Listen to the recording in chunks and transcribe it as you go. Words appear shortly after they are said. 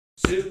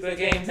Super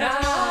game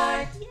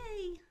night!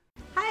 Yay!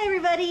 Hi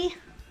everybody!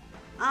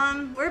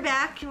 We're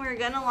back and we're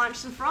gonna launch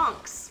some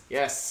Francs.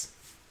 Yes.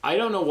 I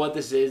don't know what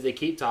this is. They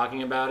keep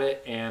talking about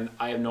it, and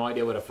I have no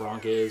idea what a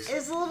franc is.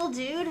 It's a little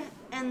dude,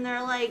 and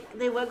they're like,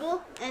 they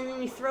wiggle, and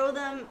then you throw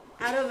them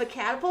out of a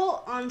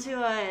catapult onto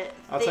a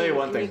I'll tell you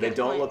one thing, they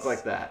don't look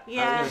like that.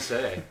 Yeah. I was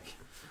gonna say.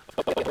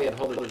 We had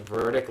to hold it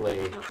vertically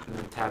and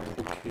then tap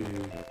the coup.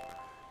 You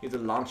need to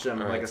launch them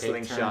like a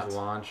slingshot.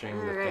 Launching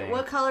the Alright, thing.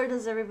 what color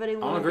does everybody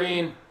want? I want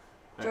green.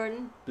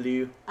 Jordan?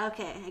 Blue.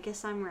 Okay, I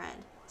guess I'm red.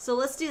 So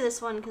let's do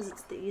this one because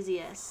it's the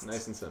easiest.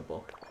 Nice and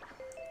simple.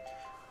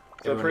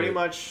 So pretty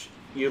much,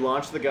 you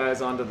launch the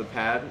guys onto the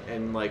pad,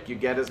 and like you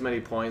get as many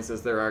points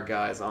as there are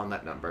guys on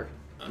that number.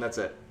 And that's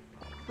it.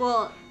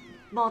 Well,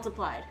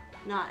 multiplied,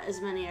 not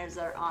as many as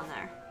are on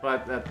there.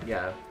 But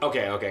yeah.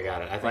 Okay,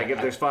 got it. I think Like if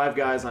there's 5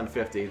 guys on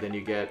 50, then you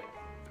get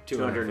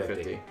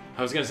 250.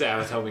 I was gonna say, I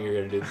was hoping you were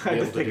gonna do. I had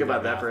to think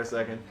about that for a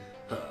second.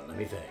 Let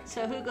me think.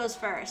 So who goes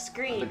first?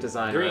 Green. The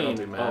designer. Green. I don't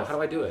do math. Oh, how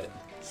do I do it?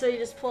 So you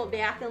just pull it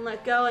back and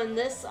let go, and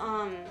this,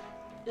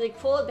 like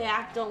pull it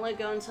back, don't let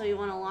go until you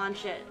want to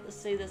launch it. Let's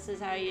see, this is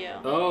how you.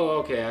 Oh,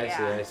 okay, I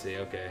Yeah. see.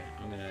 Okay,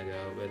 I'm gonna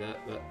go with that.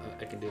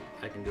 I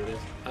can do this.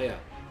 Oh yeah.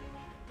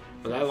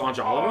 Will I launch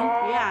all of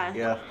them? Yeah.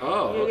 Yeah.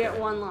 Oh. You Okay. get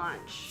one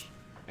launch.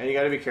 And you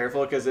got to be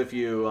careful because if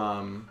you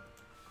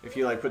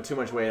like put too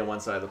much weight on one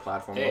side of the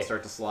platform, it'll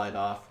start to slide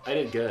off. I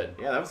did good.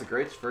 Yeah, that was a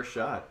great first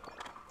shot.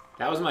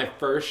 That was my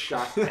first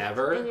shot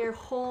ever. In your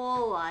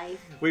whole life.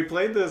 We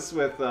played this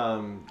with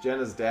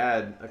Jenna's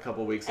dad a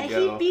couple weeks And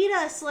ago. he beat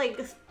us like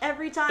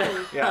every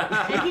time.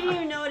 Yeah. And he didn't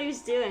even know what he was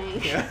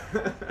doing. Yeah.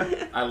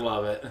 I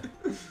love it.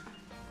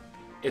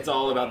 It's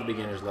all about the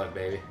beginner's luck,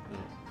 baby.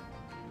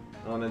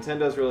 Well,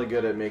 Nintendo's really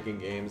good at making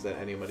games that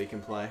anybody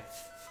can play.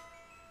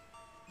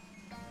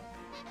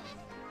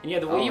 And yeah,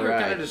 the way you were kind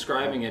of Alright.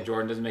 describing it,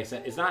 Jordan, doesn't make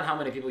sense. It's not how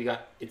many people you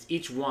got. It's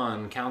each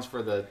one counts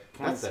for the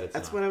points that it's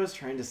That's on. what I was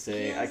trying to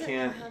say. He I doesn't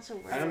can't. know how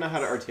to I don't know how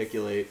to words.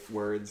 articulate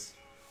words.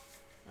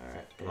 All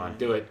right. Come on,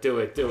 do it.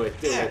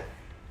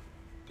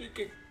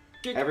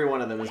 Every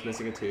one of them is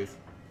missing a tooth.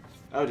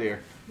 Oh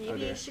dear. Maybe Oh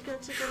dear. you should go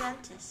to the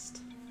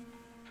dentist.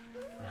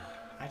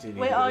 I didn't.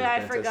 Wait, even go oh to yeah, the I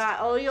dentist. forgot.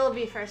 Oh, you'll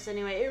be first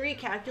anyway. It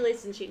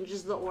recalculates and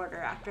changes the order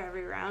after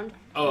every round.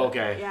 Oh,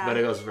 okay. Yeah. But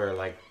it goes for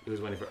like who's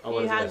winning for. Oh, what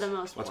You is had this? the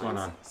most What's points. going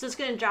on? So it's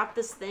gonna drop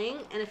this thing,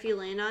 and if you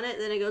land on it,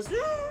 then it goes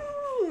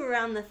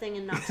around the thing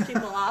and knocks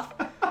people off.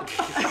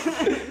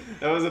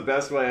 That was the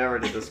best way ever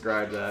to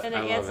describe that. And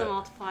I it adds love a it.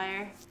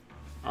 multiplier.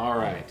 All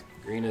right,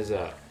 green is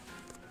up.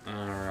 All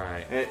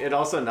right. It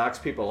also knocks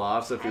people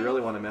off, so if you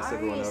really want to mess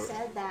everyone I over. already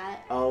said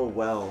that. Oh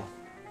well.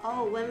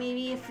 Oh, well,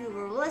 maybe if you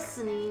were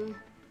listening.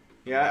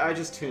 Yeah, I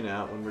just tune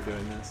out when we're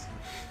doing this.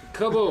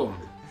 Kaboom!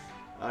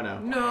 Oh no.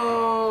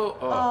 No!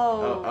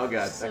 Oh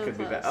god, so that could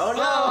be bad. close. Oh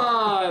no!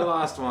 Oh, I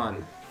lost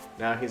one.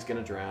 Now he's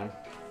gonna drown.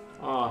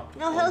 Oh.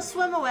 No, he'll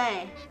swim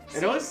away.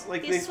 It always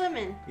like He's they.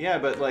 swimming. Yeah,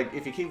 but like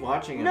if you keep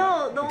watching it.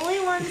 No, the only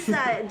ones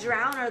that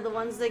drown are the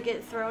ones that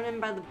get thrown in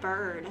by the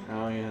bird.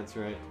 Oh yeah, that's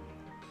right.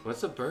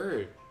 What's a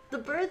bird? The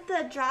bird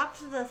that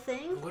dropped the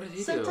thing, What did he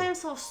do?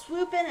 sometimes he'll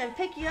swoop in and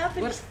pick you up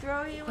and What- just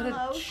throw you What in the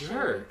a ocean.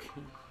 jerk.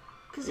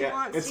 Because he Yeah,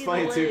 wants it's you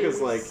funny to too because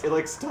lose. like it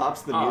like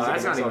stops the Oh, music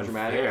that's and it's not all even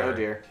dramatic. fair. Oh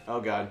dear.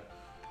 Oh god.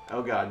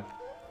 Oh god.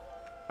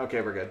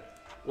 Okay, we're good.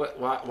 What?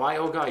 Why?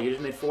 Oh God! You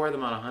just made 4 of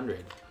them on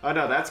 100. Oh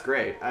no, that's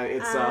great.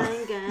 It's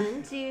I'm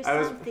gonna do I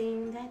was-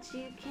 something that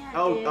you can't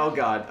Oh do. oh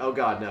god. Oh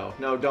god.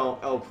 No don't.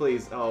 Oh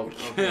please. Oh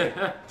okay.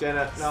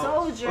 Jenna.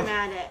 No. So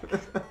dramatic.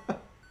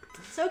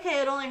 It's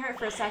okay, it only hurt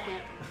for a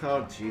second.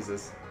 Oh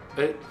Jesus.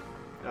 But,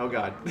 Oh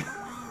god.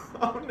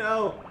 Oh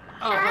no.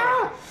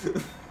 oh.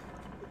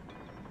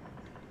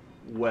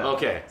 Well.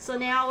 Okay. So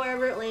now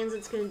wherever it lands,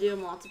 it's gonna do a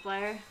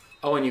multiplier.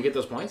 Oh, and you get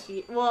those points?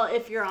 Well,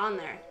 if you're on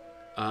there.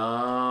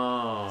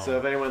 Oh.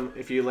 So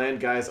if you land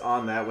guys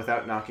on that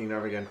without knocking it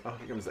over again. Oh,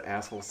 here comes the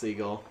asshole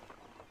seagull.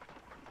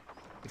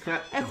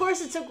 Of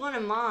course, it took one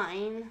of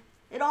mine.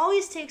 It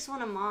always takes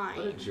one of What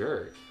a mine.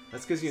 jerk.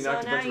 That's because you So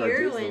knocked a bunch of now our you're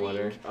dudes in the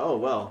water. winning. Oh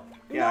well.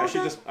 Yeah,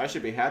 No, I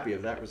should be happy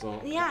of that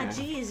result. Yeah,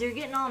 Okay. geez, you're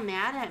getting all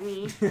mad at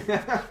me.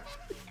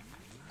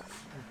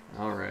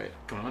 All right.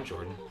 Come on,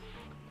 Jordan.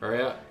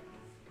 Hurry up.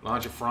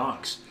 Launch your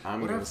francs.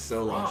 I'm What gonna are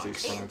so launch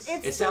francs? these songs.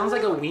 It's It sounds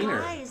like a so- wiener.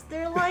 Guys,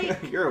 they're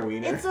like, You're a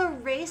wiener. it's a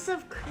race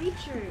of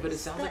creatures. But it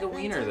sounds that like a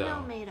wiener,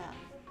 Nintendo though. Made up.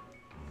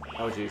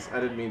 Oh jeez, I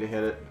didn't mean to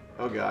hit it.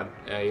 Oh god.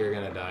 Yeah, you're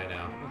gonna die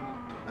now.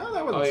 Oh,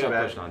 that wasn't Oh, you so got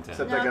bad. pushed on 10.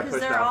 Except No, I got because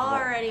pushed they're all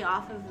off. already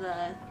off of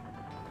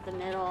the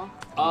middle.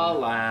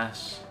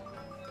 Alas.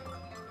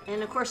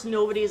 And of course,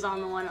 nobody's on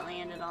the one it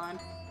landed on.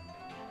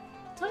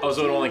 Oh,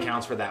 so it only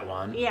counts for that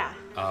one? Yeah.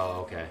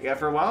 Oh, okay. Yeah,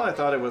 for a while I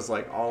thought it was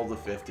like all the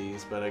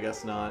 50s, but I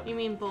guess not. You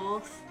mean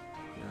both?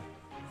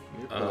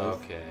 You're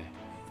both. Okay.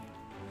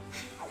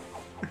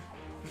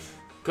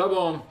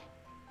 Kaboom!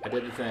 I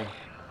did the thing.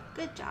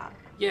 Good job.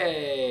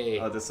 Yay!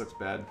 Oh, this looks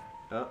bad.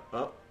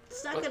 Oh,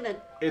 It's not gonna.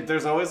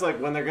 There's always like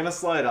when they're gonna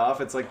slide off,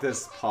 it's like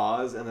this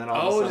pause, and then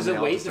all of a sudden does it they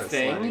all wait just the start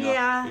thing? sliding off.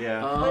 Yeah.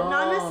 Yeah. But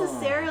not Oh.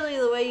 necessarily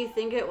the way you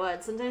think it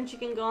would. Sometimes you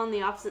can go on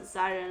the opposite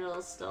side and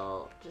it'll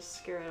still just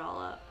screw it all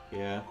up.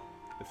 Yeah.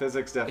 The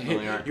physics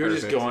definitely aren't You're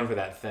perfect. just going for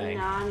that thing.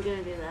 No, I'm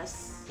gonna do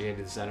this. You gonna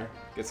do the center?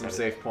 Get some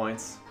safe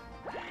points.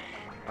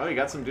 Oh, you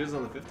got some dudes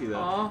on the 50 though.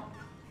 Aw.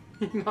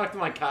 You knocked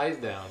my Kais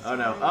down. Oh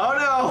no.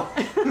 Oh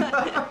no!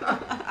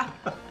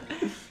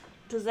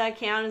 Does that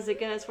count? Is it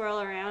gonna twirl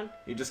around?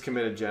 You just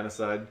committed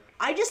genocide.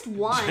 I just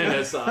won.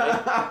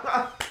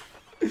 Genocide.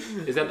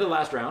 Is that the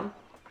last round?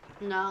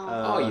 No.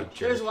 Oh, you jerk.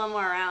 There's one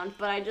more round,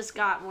 but I just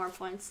got more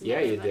points than Yeah,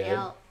 you everybody did.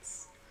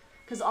 else.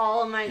 Because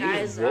all of my You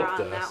guys just are whooped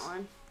on that us.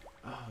 one.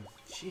 Oh,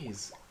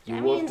 jeez. You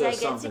That whooped means I us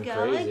get to something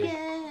go crazy.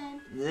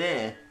 again.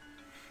 Yeah.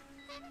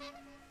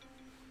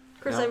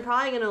 Of course, No. I'm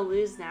probably gonna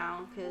lose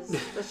now, because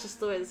that's just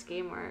the way this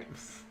game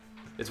works.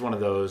 It's one of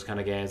those kind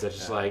of games that's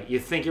just like, you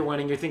think you're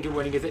winning, you think,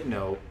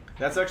 no.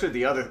 That's actually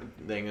the other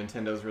thing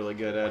Nintendo's really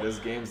good at is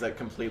games that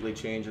completely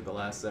change at the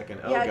last second.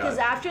 Oh Yeah, because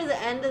god. after the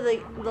end of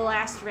the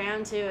last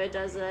round, too, it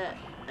does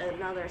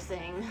another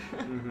thing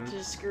to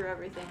just screw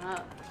everything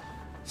up.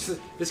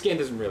 This game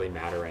doesn't really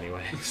matter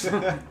anyway. It's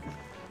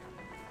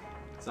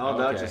all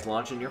about Okay. just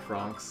launching your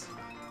fronks.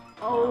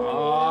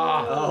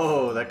 Oh.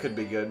 Oh, that could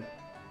be good.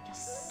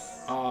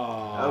 Yes.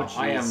 Oh, jeez.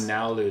 I am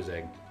now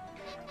losing.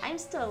 I'm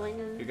still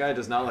winning. Your guy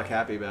does not look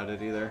happy about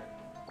it either.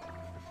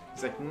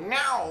 He's like,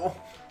 no!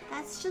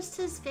 That's just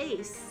his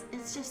face.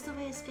 It's just the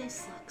way his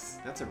face looks.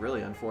 That's a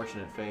really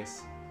unfortunate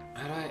face.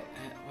 How do I,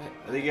 what?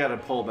 I think you gotta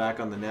pull back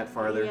on the net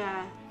farther.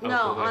 Yeah. Oh,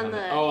 No, pull back on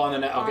the. Oh, on the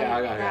net. Okay, on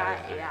I got it.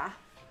 that, yeah.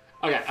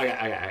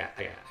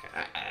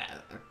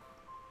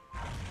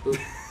 Oop.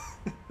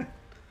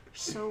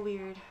 So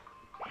weird.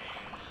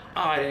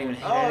 Oh, I didn't even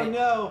hit Oh any-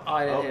 no! Oh,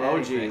 I didn't hit oh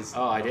anything. jeez.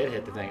 Oh, I did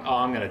hit the thing. Oh,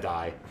 I'm gonna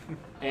die.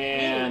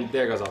 And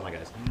there goes all my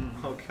guys.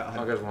 Oh Oh,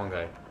 god. there's one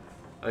guy.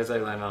 At least I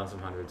landed on some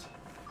hundreds.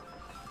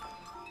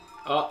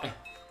 Oh,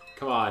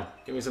 come on.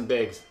 Give me some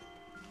bigs.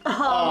 Oh,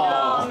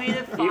 no, I made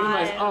it Even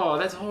my, 5. oh,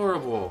 that's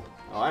horrible.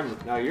 Oh,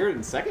 now you're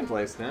in second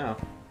place now.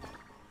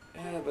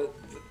 Yeah, but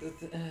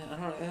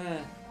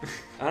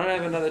I don't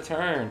have another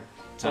turn.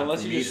 So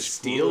unless you just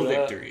steal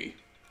victory.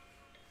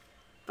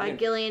 By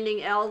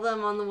landing L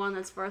them on the one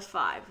that's worth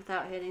 5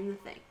 without hitting the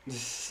thing.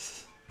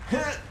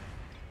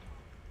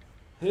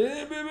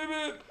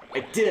 I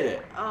did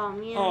it! Oh,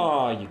 man.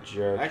 Oh, you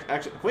jerk.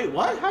 Actually, wait,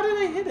 what? How did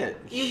I hit it?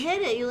 You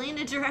hit it. You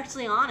landed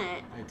directly on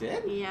it. I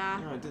did?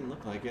 Yeah. No, it didn't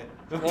look like it.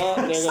 Oh,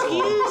 there goes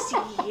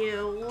one. Excuse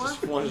you.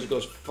 One just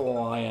goes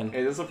flying.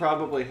 Hey, this will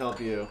probably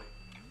help you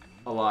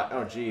a lot.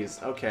 Oh,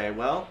 jeez. Okay,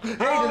 well. Hey,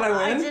 did I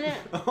win? I didn't.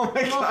 Oh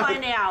my We'll god.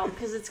 find out,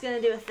 because it's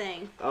going to do a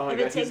thing. Oh my if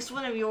god, it takes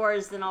one of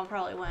yours, then I'll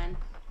probably win.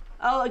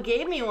 Oh, it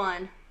gave me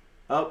one.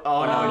 Oh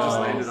no, it just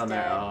Oh, landed he's on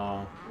there. dead.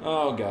 Oh.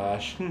 Oh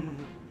gosh.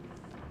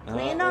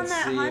 Land on let's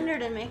that see.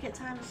 100 and make it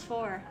times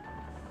 4.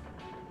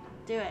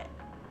 Do it.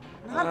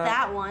 Not Uh,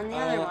 that one, the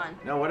other one.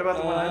 No, what about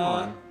the one I'm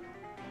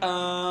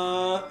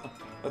on?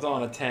 That's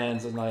on a 10,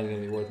 so it's not even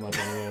gonna be worth much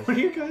anyways. Well,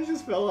 you guys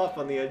just fell off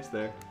on the edge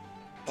there.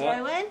 Did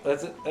I win?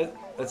 That's it.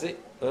 That's it.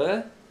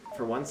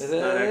 For once, it's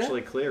Is not it?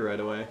 actually clear right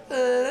away.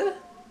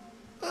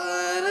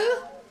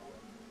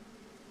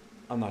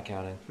 I'm not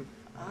counting.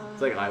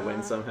 It's like I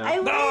win somehow. I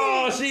win!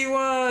 No, she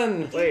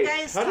won! Wait,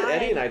 guys how did tied.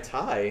 Eddie and I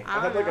tie? I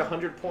I had don't like know.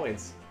 100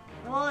 points.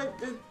 Well,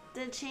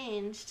 it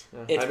changed.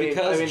 It's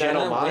because I Jenna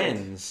don't mind.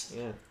 wins.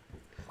 Yeah.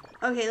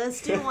 Okay,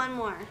 let's do one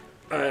more.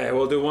 Alright,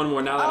 we'll do one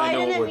more now that Oh, I I know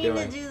what didn't we're mean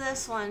doing. to do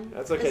this one.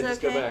 That's okay, Is it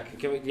just go back.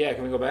 Can we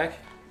go back?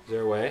 Is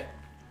there a way?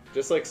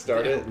 Just like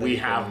start it. and then We you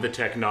have can- the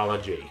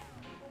technology.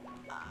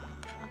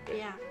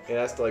 Yeah. It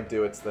has to like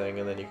do its thing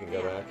and then you can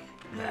go Yeah. back.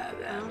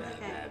 Oh,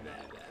 okay.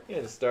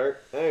 Yeah, just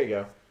start. There you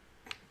go.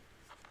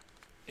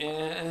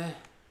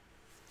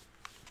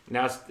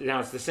 Now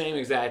it's the same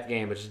exact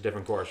game, but just a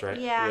different course, right?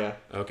 Yeah.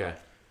 Okay.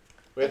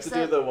 We have to do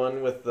Except- the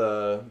one with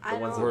the I ones that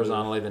don't- move.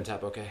 Horizontally, then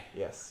tap OK.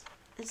 Yes.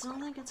 I just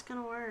don't think it's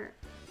gonna work.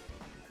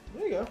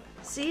 There you go.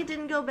 See, it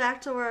didn't go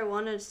back to where I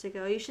wanted it to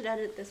go. You should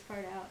edit this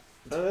part out.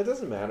 It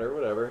doesn't matter.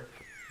 Whatever.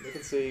 You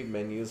can see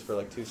menus for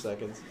like 2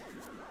 seconds.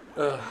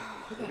 Ugh.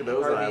 Look at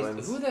those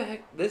islands. Who the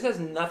heck? This has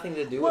nothing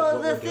to do Well,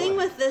 with what the we're thing doing.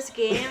 with this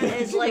game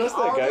Did is you like notice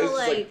all that guy's the just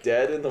like like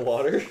dead in the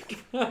water?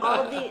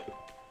 all the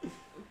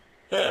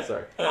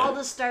Sorry. all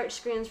the start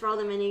screens for all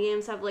the mini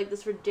games have like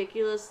this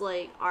ridiculous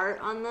like art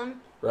on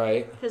them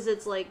Right. because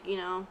it's like, you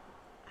know,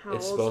 how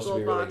It's old supposed to school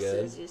be really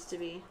boxes good. used to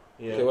be.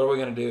 Yeah. Okay, what are we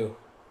gonna do?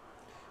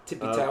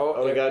 Tippy toe.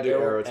 oh, we gotta do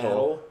arrow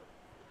toll.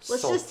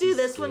 Let's just do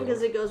this one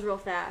because it goes real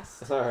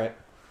fast. All right.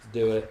 Let's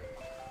do it.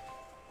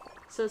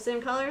 So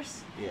same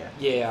colors? Yeah.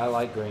 Yeah, I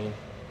like green.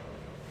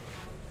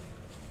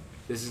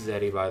 This is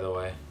Eddie, by the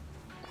way.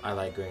 I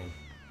like green.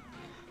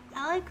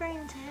 I like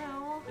green too.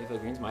 I feel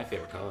green's my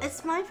favorite color.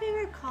 It's my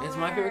favorite color. It's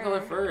my favorite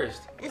color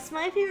first. It's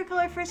my favorite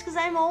color first because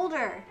I'm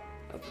older.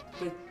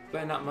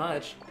 But not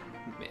much.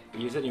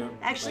 You said you were...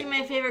 Actually, like,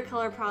 my favorite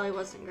color probably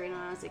wasn't green when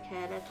I was a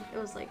kid. I think it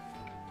was like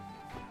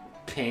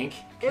pink?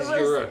 It Because was,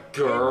 you're a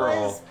girl. It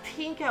was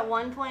pink at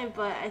one point,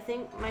 but I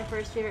think my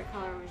first favorite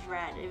color was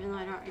red, even though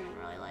I don't even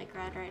really like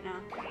red right now.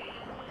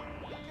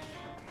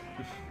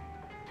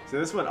 So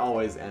this one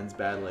always ends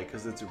badly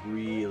because it's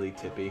really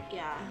tippy.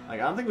 Yeah. Like,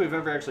 I don't think we've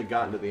ever actually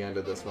gotten to the end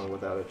of this one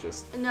without it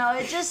just... No,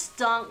 it just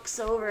dunks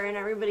over and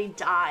everybody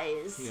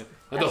dies. Yeah.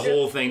 Like the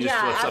whole thing just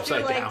flips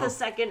upside after, like, down. the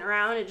second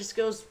round, it just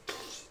goes...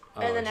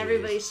 and then geez.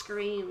 everybody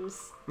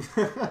screams.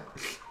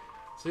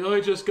 So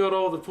I just got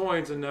all the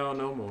points and now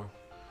no more.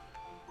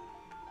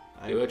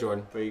 Do it,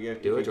 Jordan. But you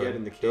get, Do it, if you get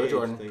in the cage, Do it,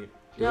 Jordan. then you-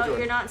 No, Jordan.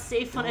 you're not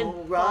safe when it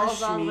Don't falls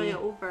rush all the way me.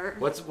 over.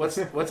 What's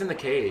in the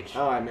cage?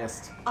 Oh, I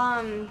missed.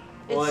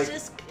 It's Like-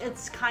 just,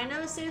 it's kind of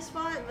a safe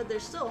spot, but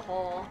there's still a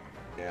hole.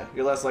 Yeah,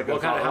 you're less likely What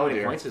to kind of fall how many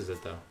deer. points is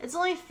it though? It's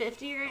only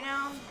 50 right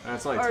now.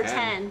 That's only Or 10.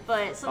 10,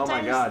 but Oh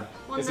sometimes my god.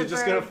 when Is the it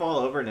just bird, gonna fall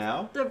over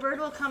now? the bird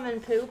will come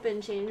and poop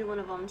and change one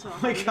of them to Oh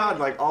my god,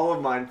 like all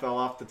of mine fell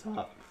off the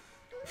top.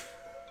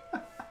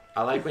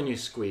 I like when you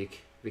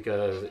squeak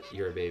because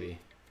you're a baby.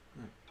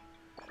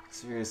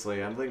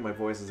 Seriously, I don't think my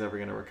voice is ever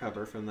gonna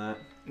recover from that.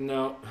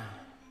 No.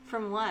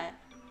 From what?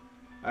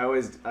 I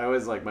always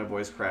like my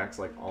voice cracks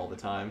like all the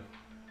time.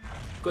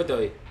 Good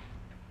though.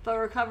 But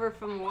recover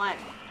from what?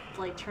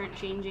 Like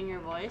changing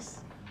your voice?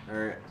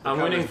 Or I'm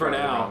recover's winning for probably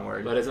the now, wrong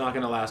word. but it's not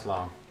gonna last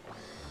long.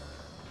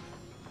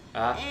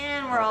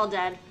 And we're all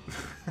dead.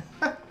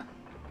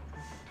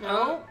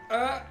 No,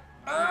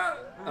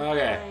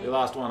 Okay, we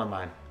lost one of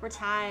mine. we're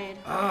tied.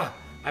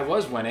 I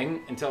was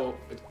winning until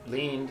it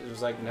leaned. It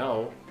was like,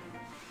 no.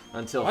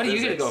 Until Why do you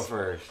get to physics. go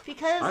first?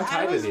 Because I'm I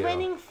tied was with you.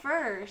 winning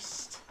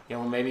first. Yeah,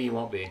 well, maybe you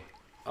won't be.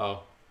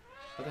 Oh.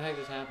 What the heck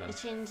just I happened?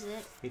 changed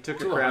it. He took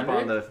a To crap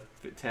 100? on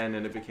the 10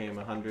 and it became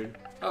 100.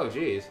 Oh,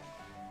 jeez.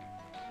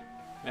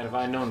 Man, if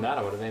I had known that,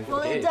 I would have aimed for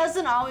Well, the it cage.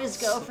 doesn't always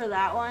go for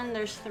that one.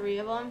 There's 3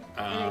 of them,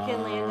 and it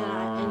can land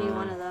on any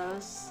one of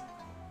those.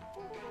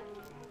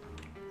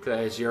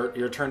 It's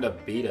your turn to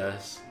beat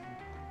us.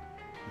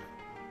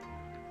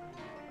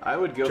 I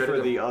would go Try to for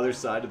go- the other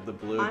side of the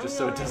blue I'm just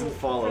so it going doesn't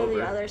fall for over.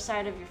 the other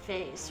side of your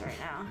face right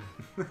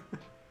now.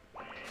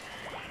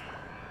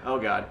 Oh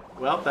god.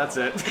 Well, that's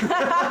it.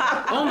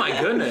 Oh my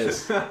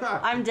goodness.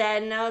 I'm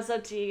dead. Now it's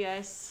up to you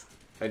guys.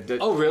 I did.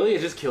 Oh, really?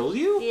 It just killed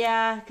you?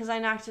 Yeah, because I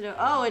knocked it over.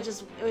 Oh,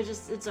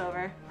 it's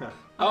over.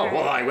 Oh, Alright.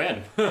 well, I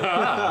win.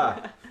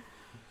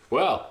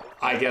 Well,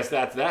 I guess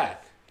that's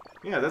that.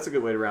 Yeah, that's a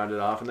good way to round it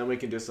off, and then we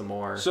can do some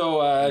more.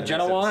 So, next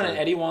Jenna won, episode.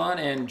 Eddie won,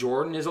 and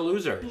Jordan is a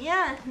loser.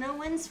 Yeah, no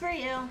wins for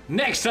you.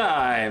 Next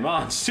time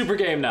on Super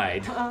Game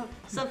Night.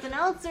 Something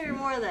else or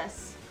more of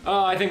this?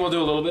 I think we'll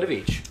do a little bit of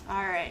each.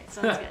 All right,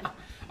 sounds good.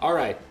 All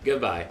right,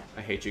 goodbye.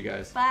 I hate you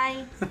guys.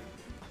 Bye.